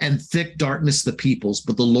earth, and thick darkness the peoples,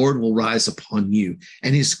 but the Lord will rise upon you,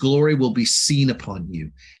 and his glory will be seen upon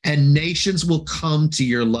you. And nations will come to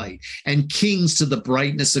your light, and kings to the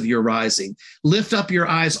brightness of your rising. Lift up your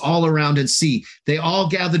eyes all around and see. They all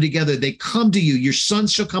gather together. They come to you. Your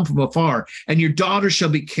sons shall come from afar, and your daughters shall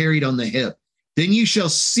be carried on the hip. Then you shall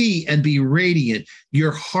see and be radiant.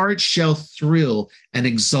 Your heart shall thrill and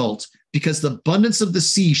exult, because the abundance of the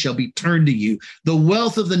sea shall be turned to you. The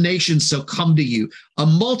wealth of the nations shall come to you. A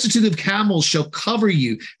multitude of camels shall cover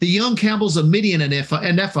you. The young camels of Midian and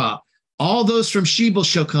Ephah. All those from Sheba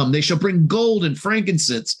shall come. They shall bring gold and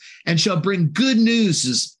frankincense, and shall bring good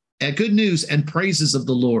news and praises of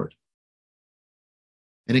the Lord.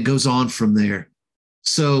 And it goes on from there.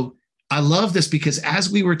 So I love this because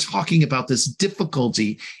as we were talking about this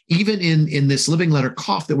difficulty, even in this Living Letter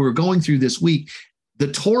Cough that we were going through this week,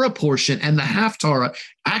 the Torah portion and the Haftarah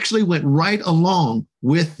actually went right along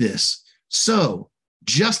with this. So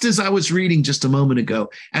just as I was reading just a moment ago,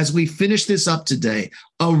 as we finish this up today,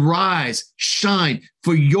 arise, shine,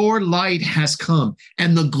 for your light has come,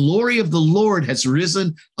 and the glory of the Lord has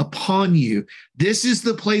risen upon you. This is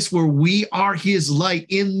the place where we are his light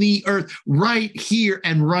in the earth, right here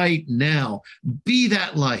and right now. Be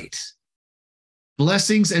that light.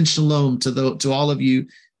 Blessings and shalom to all of you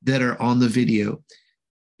that are on the video.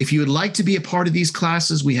 If you would like to be a part of these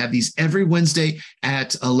classes, we have these every Wednesday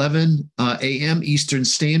at 11 a.m. Eastern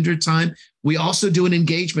Standard Time. We also do an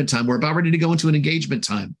engagement time. We're about ready to go into an engagement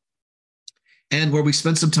time, and where we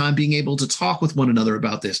spend some time being able to talk with one another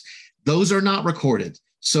about this. Those are not recorded.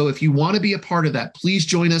 So if you want to be a part of that, please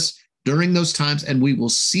join us during those times, and we will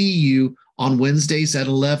see you on Wednesdays at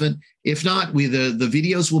 11. If not, the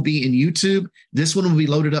videos will be in YouTube. This one will be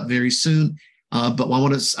loaded up very soon. But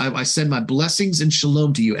I send my blessings and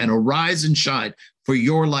shalom to you, and arise and shine, for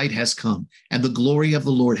your light has come, and the glory of the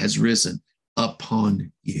Lord has risen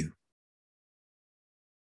upon you.